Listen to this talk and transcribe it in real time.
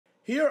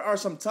Here are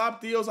some top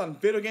deals on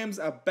video games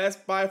at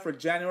Best Buy for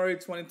January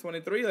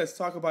 2023. Let's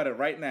talk about it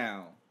right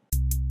now.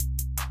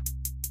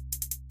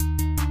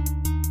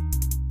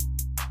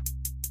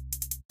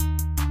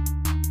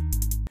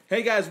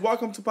 Hey guys,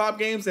 welcome to Pop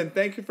Games and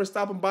thank you for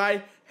stopping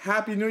by.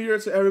 Happy New Year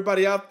to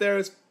everybody out there.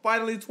 It's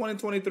finally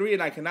 2023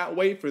 and I cannot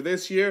wait for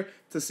this year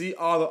to see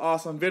all the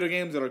awesome video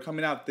games that are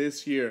coming out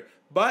this year.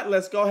 But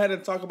let's go ahead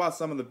and talk about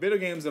some of the video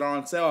games that are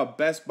on sale at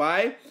Best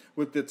Buy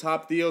with the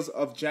top deals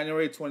of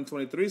January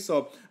 2023.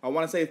 So I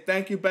want to say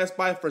thank you Best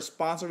Buy for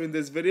sponsoring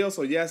this video.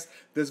 So yes,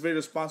 this video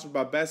is sponsored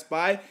by Best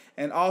Buy.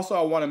 And also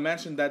I want to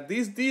mention that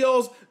these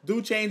deals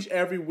do change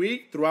every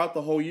week throughout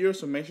the whole year.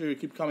 So make sure you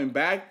keep coming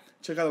back.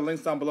 Check out the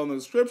links down below in the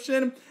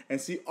description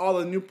and see all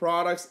the new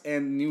products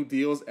and new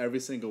deals every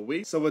single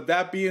week. So with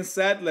that being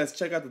said, let's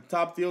check out the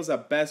top deals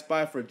at Best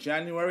Buy for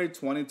January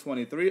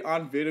 2023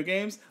 on video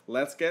games.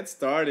 Let's get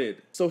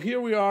started. So here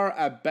we are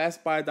at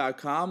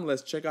bestbuy.com.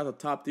 Let's check out the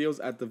top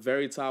deals at the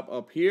very top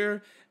up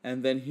here.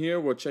 And then here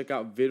we'll check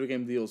out video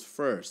game deals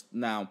first.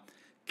 Now,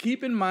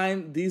 keep in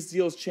mind, these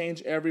deals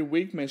change every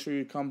week. Make sure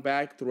you come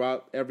back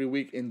throughout every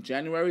week in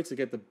January to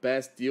get the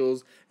best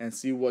deals and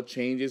see what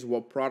changes,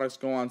 what products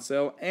go on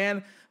sale,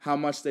 and how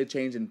much they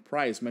change in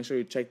price. Make sure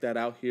you check that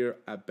out here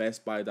at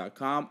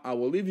bestbuy.com. I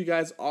will leave you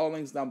guys all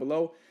links down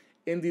below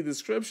in the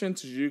description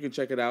so you can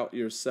check it out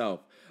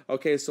yourself.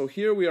 Okay, so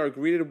here we are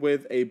greeted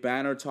with a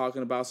banner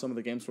talking about some of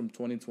the games from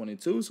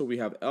 2022. So we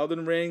have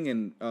Elden Ring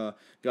and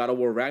God of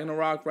War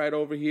Ragnarok right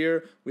over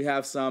here. We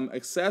have some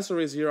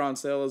accessories here on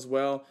sale as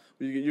well.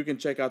 You can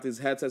check out these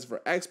headsets for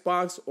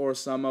Xbox or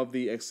some of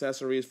the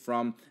accessories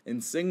from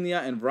Insignia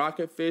and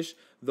Rocketfish.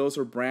 Those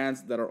are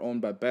brands that are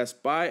owned by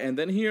Best Buy. And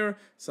then here,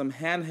 some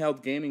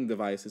handheld gaming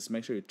devices.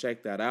 Make sure you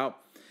check that out.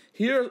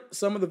 Here,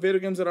 some of the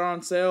video games that are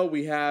on sale.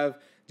 We have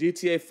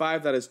GTA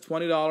 5, that is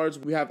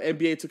 $20. We have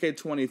NBA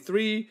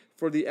 2K23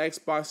 for the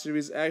Xbox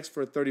Series X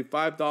for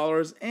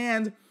 $35.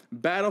 And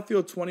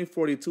Battlefield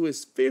 2042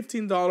 is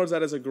 $15.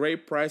 That is a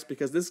great price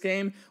because this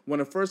game, when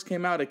it first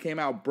came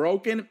out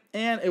broken,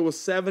 and it was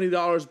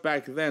 $70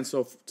 back then.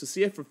 So to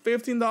see it for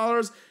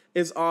 $15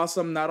 is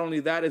awesome. Not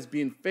only that, it's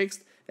being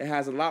fixed. It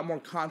has a lot more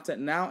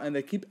content now, and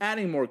they keep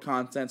adding more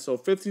content. So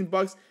 15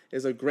 bucks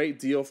is a great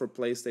deal for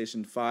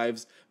PlayStation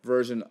 5's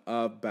version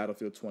of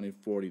Battlefield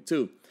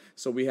 2042.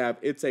 So we have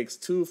It Takes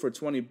Two for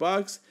 20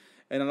 bucks.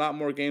 And a lot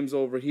more games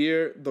over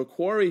here. The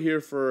Quarry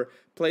here for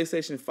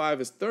PlayStation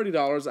 5 is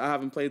 $30. I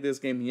haven't played this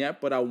game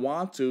yet, but I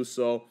want to,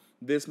 so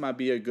this might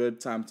be a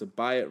good time to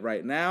buy it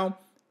right now.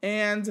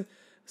 And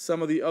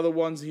some of the other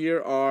ones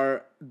here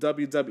are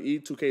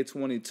WWE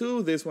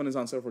 2K22. This one is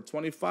on sale for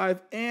 $25.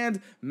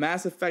 And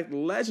Mass Effect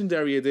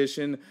Legendary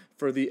Edition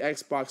for the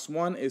Xbox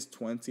One is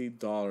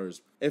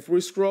 $20. If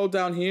we scroll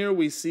down here,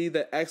 we see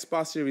the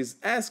Xbox Series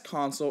S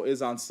console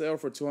is on sale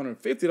for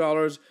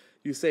 $250.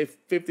 You save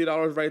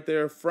 $50 right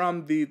there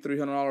from the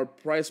 $300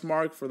 price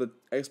mark for the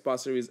Xbox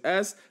Series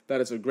S.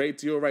 That is a great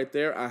deal right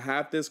there. I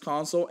have this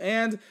console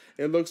and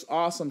it looks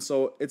awesome.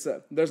 So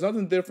there's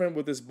nothing different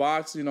with this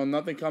box. You know,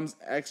 nothing comes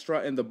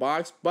extra in the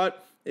box,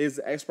 but it's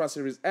the Xbox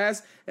Series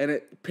S and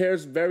it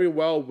pairs very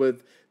well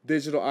with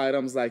digital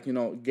items like, you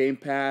know, Game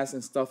Pass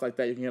and stuff like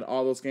that. You can get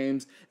all those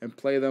games and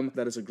play them.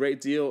 That is a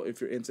great deal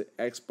if you're into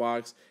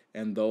Xbox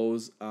and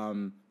those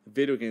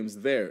video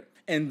games there.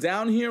 And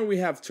down here we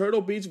have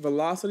Turtle Beach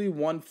Velocity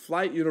 1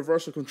 Flight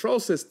Universal Control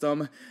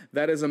System.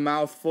 That is a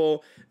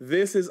mouthful.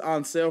 This is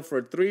on sale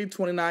for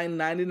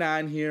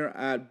 $329.99 here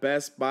at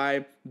Best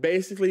Buy.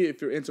 Basically,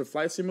 if you're into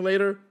Flight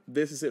Simulator,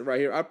 this is it right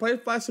here. I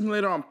played Flight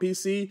Simulator on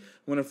PC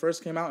when it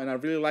first came out and I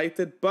really liked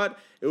it, but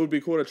it would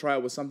be cool to try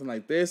it with something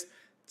like this.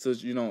 So,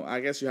 you know, I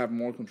guess you have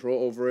more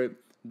control over it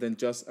than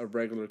just a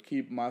regular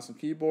mouse and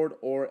keyboard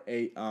or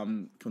a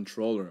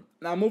controller.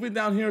 Now, moving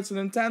down here to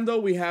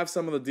Nintendo, we have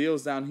some of the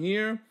deals down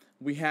here.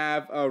 We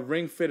have a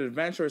Ring Fit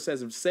Adventure. It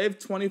says save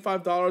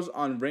 $25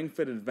 on Ring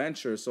Fit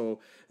Adventure. So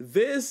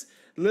this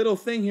little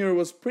thing here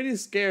was pretty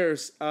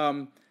scarce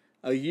a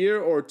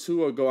year or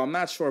two ago. I'm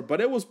not sure,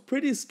 but it was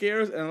pretty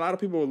scarce, and a lot of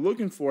people were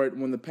looking for it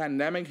when the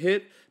pandemic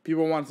hit.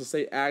 People wanted to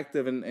stay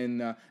active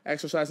and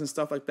exercise and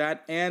stuff like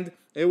that, and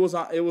it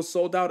was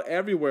sold out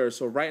everywhere.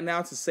 So right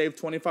now, to save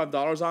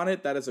 $25 on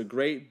it, that is a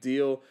great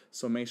deal.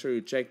 So make sure you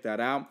check that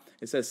out.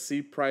 It says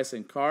see price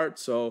and cart.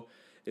 So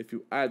if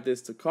you add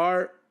this to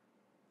cart,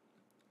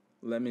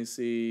 let me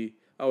see.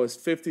 Oh, it's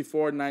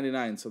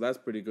 $54.99, so that's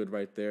pretty good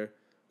right there.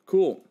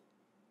 Cool.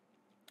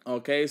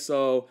 Okay,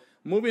 so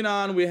moving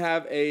on, we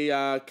have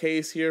a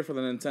case here for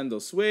the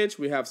Nintendo Switch.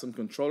 We have some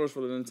controllers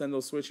for the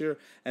Nintendo Switch here,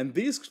 and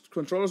these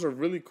controllers are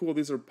really cool.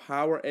 These are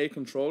PowerA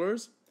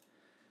controllers.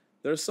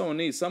 They're so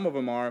neat. Some of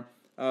them are.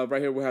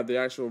 Right here we have the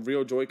actual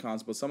real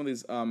Joy-Cons, but some of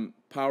these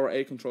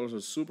PowerA controllers are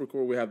super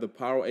cool. We have the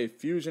PowerA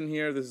Fusion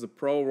here. This is a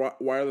Pro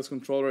wireless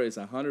controller. It's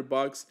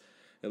 $100.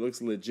 It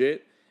looks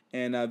legit.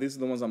 And these are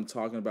the ones I'm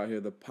talking about here,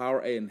 the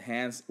PowerA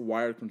Enhanced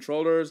wired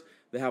controllers.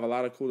 They have a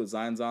lot of cool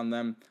designs on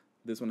them.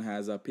 This one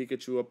has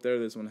Pikachu up there.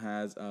 This one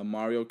has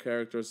Mario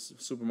characters,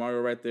 Super Mario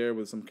right there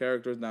with some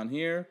characters down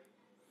here.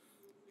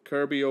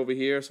 Kirby over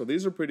here. So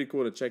these are pretty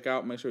cool to check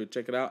out. Make sure you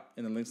check it out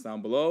in the links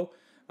down below.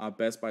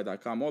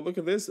 BestBuy.com. Oh, look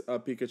at this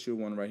Pikachu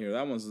one right here.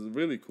 That one's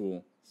really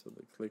cool. So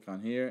they click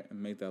on here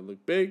and make that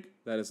look big.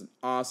 That is an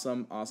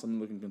awesome, awesome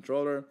looking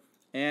controller.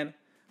 And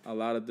a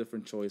lot of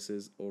different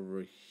choices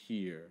over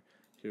here.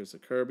 Here's a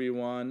Kirby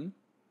one.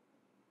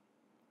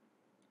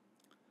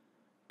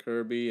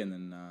 Kirby, and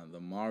then the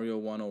Mario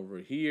one over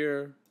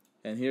here.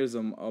 And here's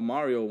a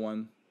Mario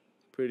one.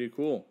 Pretty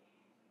cool.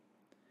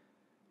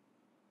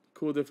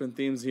 Cool different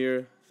themes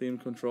here. Theme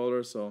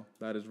controller. So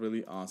that is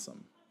really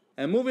awesome.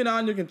 And moving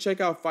on, you can check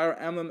out Fire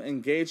Emblem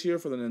Engage here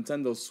for the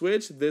Nintendo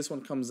Switch. This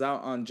one comes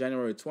out on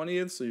January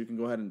 20th, so you can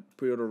go ahead and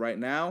pre-order right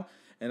now.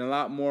 And a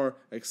lot more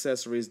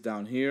accessories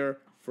down here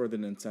for the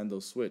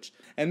Nintendo Switch.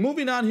 And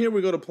moving on here,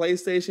 we go to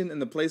PlayStation. In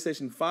the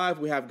PlayStation 5,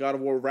 we have God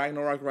of War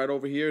Ragnarok right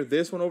over here.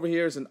 This one over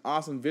here is an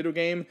awesome video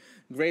game.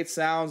 Great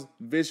sounds,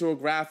 visual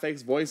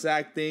graphics, voice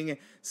acting,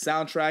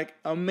 soundtrack,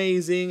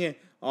 amazing.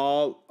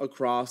 All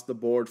across the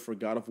board for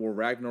God of War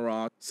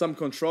Ragnarok. Some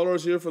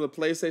controllers here for the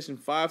PlayStation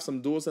 5,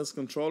 some DualSense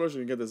controllers.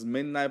 You can get this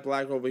Midnight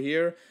Black over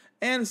here.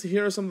 And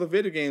here are some of the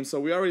video games. So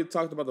we already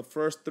talked about the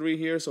first three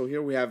here. So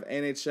here we have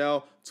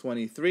NHL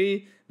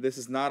 23. This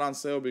is not on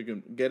sale, but you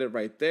can get it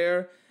right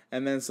there.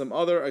 And then some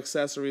other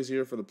accessories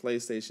here for the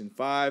PlayStation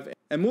 5.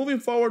 And moving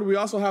forward, we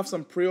also have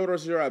some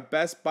pre-orders here at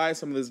Best Buy.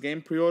 Some of these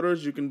game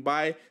pre-orders you can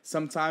buy.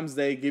 Sometimes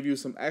they give you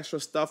some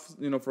extra stuff.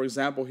 You know, for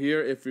example,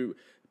 here, if you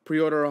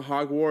pre-order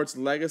Hogwarts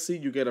Legacy,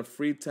 you get a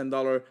free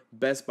 $10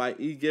 Best Buy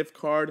e-gift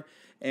card.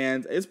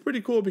 And it's pretty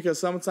cool because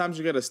sometimes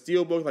you get a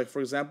steelbook. Like, for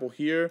example,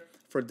 here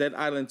for Dead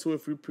Island 2,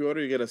 if you pre-order,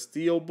 you get a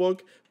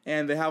steelbook.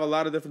 And they have a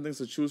lot of different things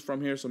to choose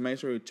from here, so make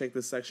sure you check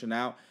this section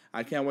out.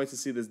 I can't wait to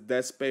see this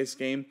Dead Space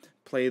game.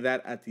 Play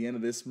that at the end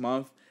of this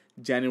month,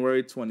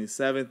 January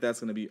 27th.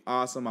 That's going to be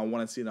awesome. I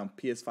want to see it on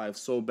PS5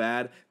 so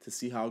bad to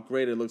see how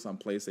great it looks on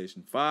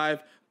PlayStation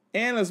 5.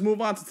 And let's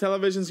move on to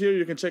televisions here.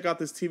 You can check out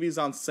this TV's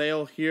on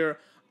sale here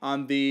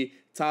on the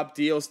Top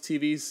Deals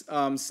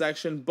TVs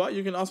section, but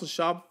you can also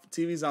shop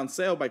TVs on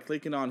sale by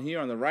clicking on here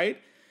on the right.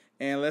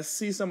 And let's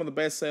see some of the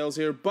best sales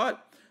here,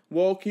 but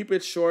we'll keep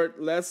it short.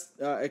 Let's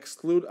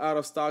exclude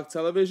out-of-stock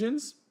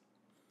televisions.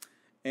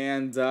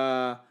 And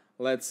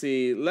let's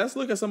see. Let's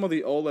look at some of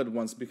the OLED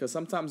ones because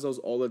sometimes those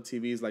OLED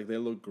TVs, like, they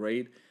look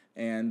great.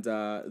 And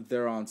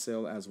they're on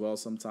sale as well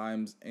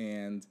sometimes.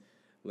 And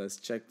let's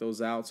check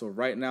those out. So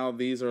right now,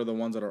 these are the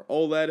ones that are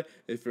OLED.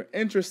 If you're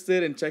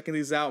interested in checking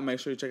these out, make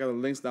sure you check out the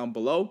links down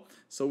below.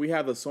 So we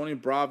have the Sony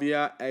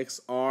BRAVIA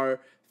XR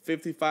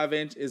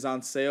 55-inch is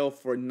on sale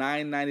for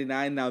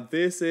 $999. Now,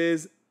 this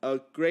is a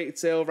great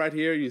sale right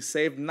here. You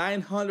save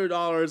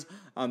 $900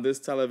 on this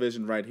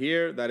television right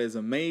here. That is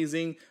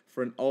amazing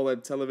for an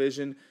OLED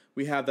television.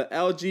 We have the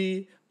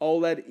LG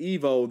OLED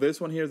Evo. This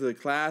one here is the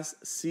Class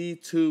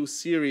C2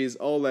 Series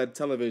OLED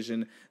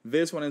television.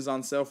 This one is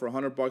on sale for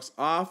 $100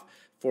 off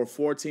for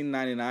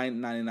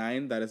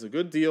 $1499.99. That is a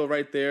good deal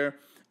right there.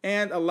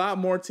 And a lot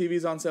more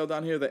TVs on sale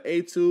down here. The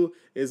A2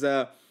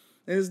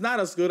 is not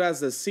as good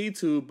as the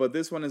C2, but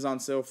this one is on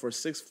sale for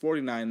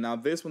 $649. Now,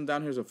 this one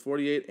down here is a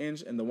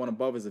 48-inch, and the one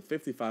above is a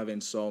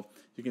 55-inch. So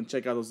you can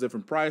check out those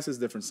different prices,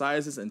 different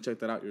sizes, and check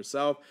that out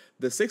yourself.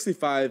 The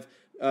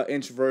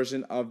 65-inch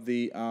version of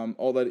the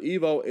OLED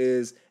Evo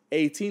is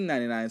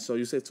 $1899, so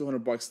you save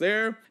 $200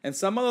 there. And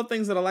some other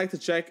things that I like to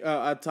check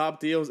at Top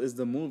Deals is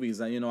the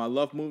movies. And, you know, I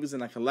love movies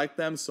and I collect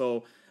them,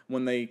 so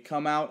when they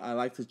come out, I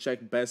like to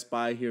check Best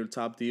Buy here,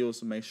 Top Deals,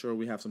 to make sure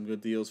we have some good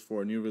deals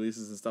for new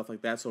releases and stuff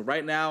like that. So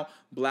right now,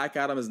 Black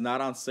Adam is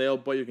not on sale,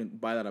 but you can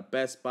buy that at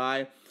Best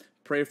Buy.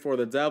 Pray for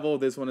the Devil.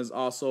 This one is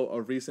also a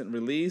recent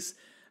release.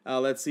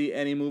 Let's see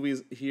any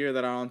movies here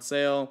that are on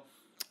sale.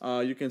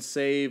 You can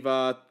save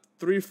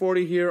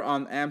 $340 here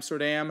on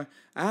Amsterdam.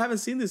 I haven't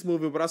seen this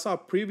movie, but I saw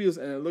previews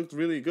and it looked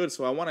really good,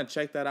 so I want to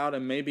check that out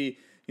and maybe,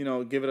 you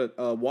know, give it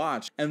a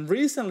watch. And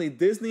recently,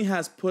 Disney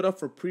has put up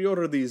for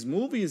pre-order these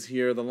movies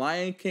here: The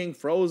Lion King,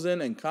 Frozen,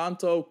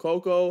 Encanto,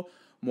 Coco,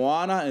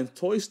 Moana, and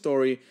Toy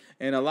Story,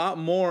 and a lot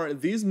more.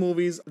 These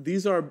movies,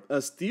 these are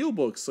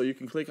steelbooks, so you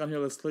can click on here.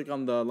 Let's click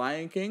on The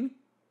Lion King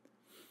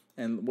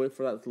and wait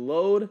for that to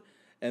load.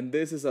 And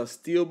this is a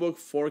steelbook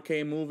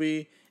 4K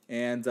movie.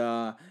 And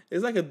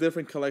it's like a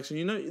different collection.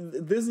 You know,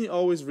 Disney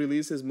always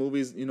releases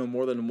movies, you know,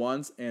 more than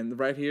once. And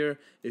right here,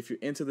 if you're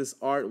into this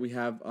art, we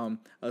have a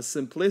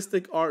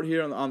simplistic art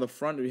here on the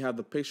front. We have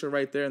the picture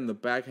right there. In the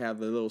back, have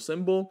the little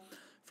symbol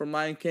from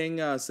Lion King,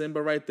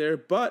 Simba right there.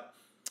 But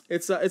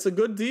it's a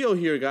good deal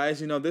here,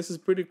 guys. You know, this is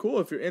pretty cool.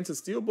 If you're into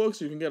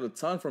steelbooks, you can get a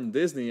ton from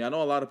Disney. I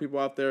know a lot of people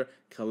out there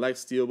collect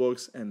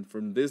steelbooks, and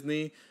from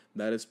Disney,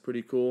 that is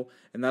pretty cool.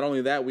 And not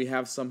only that, we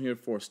have some here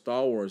for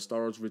Star Wars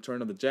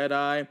Return of the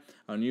Jedi,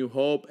 A New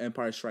Hope,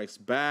 Empire Strikes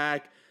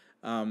Back.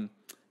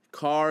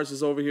 Cars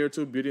is over here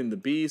too, Beauty and the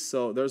Beast.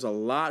 So there's a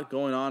lot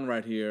going on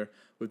right here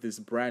with this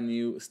brand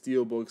new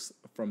steelbooks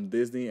from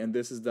Disney. And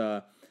this is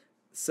the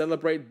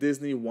Celebrate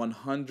Disney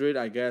 100.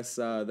 I guess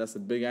that's a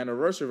big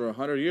anniversary of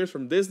 100 years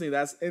from Disney.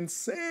 That's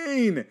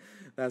insane.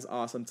 That's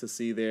awesome to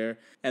see there.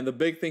 And the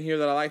big thing here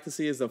that I like to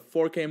see is the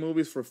 4K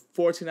movies for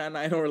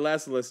 $14.99 or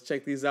less. So let's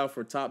check these out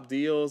for top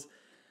deals.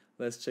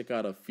 Let's check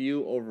out a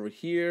few over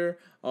here.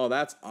 Oh,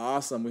 that's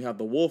awesome. We have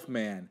the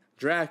Wolfman,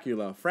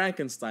 Dracula,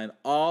 Frankenstein,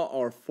 all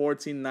are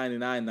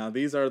 $14.99. Now,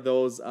 these are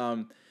those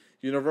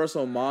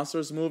Universal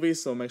Monsters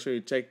movies, so make sure you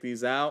check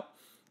these out.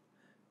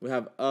 We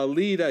have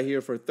Alita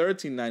here for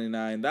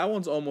 $13.99. That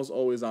one's almost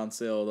always on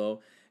sale, though.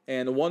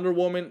 And Wonder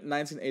Woman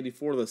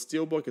 1984, the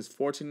Steelbook, is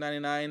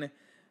 $14.99.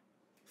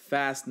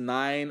 Fast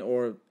 9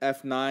 or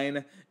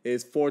F9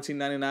 is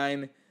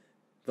 $14.99.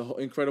 The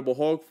Incredible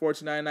Hulk,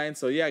 $14.99.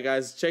 So yeah,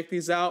 guys, check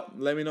these out.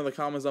 Let me know in the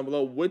comments down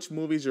below which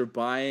movies you're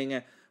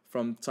buying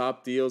from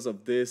top deals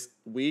of this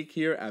week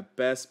here at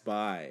Best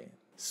Buy.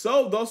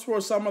 So those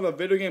were some of the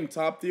video game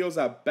top deals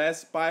at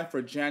Best Buy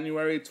for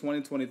January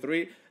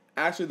 2023.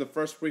 Actually, the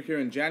first week here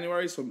in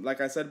January. So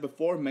like I said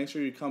before, make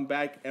sure you come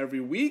back every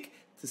week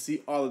to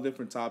see all the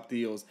different top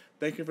deals.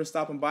 Thank you for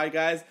stopping by,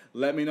 guys.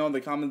 Let me know in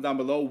the comments down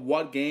below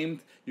what game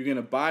you're going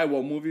to buy,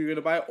 what movie you're going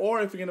to buy,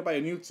 or if you're going to buy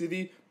a new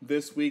TV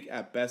this week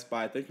at Best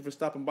Buy. Thank you for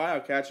stopping by.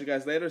 I'll catch you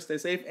guys later. Stay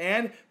safe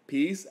and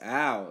peace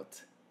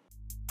out.